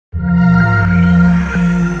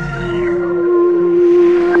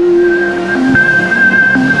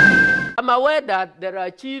aware that there are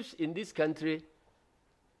chiefs in this country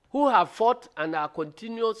who have fought and are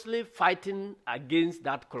continuously fighting against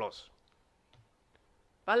that clause.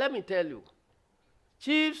 But let me tell you,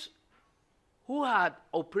 chiefs who had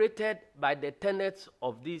operated by the tenets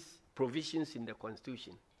of these provisions in the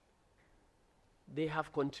Constitution, they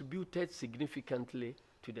have contributed significantly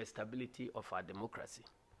to the stability of our democracy.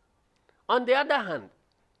 On the other hand,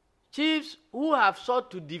 chiefs who have sought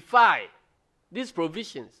to defy these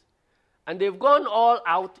provisions, and they've gone all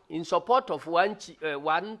out in support of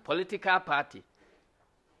one political party,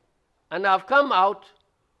 and have come out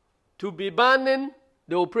to be banning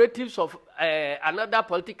the operatives of another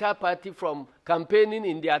political party from campaigning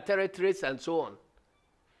in their territories and so on.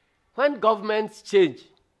 When governments change,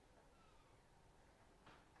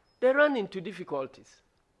 they run into difficulties.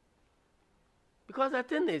 Because the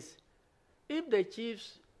thing is, if the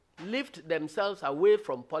chiefs lift themselves away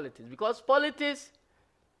from politics, because politics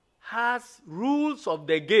has rules of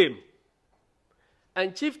the game,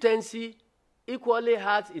 and chieftaincy equally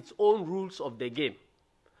has its own rules of the game.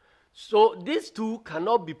 So these two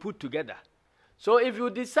cannot be put together. So if you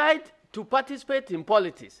decide to participate in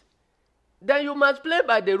politics, then you must play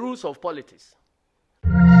by the rules of politics.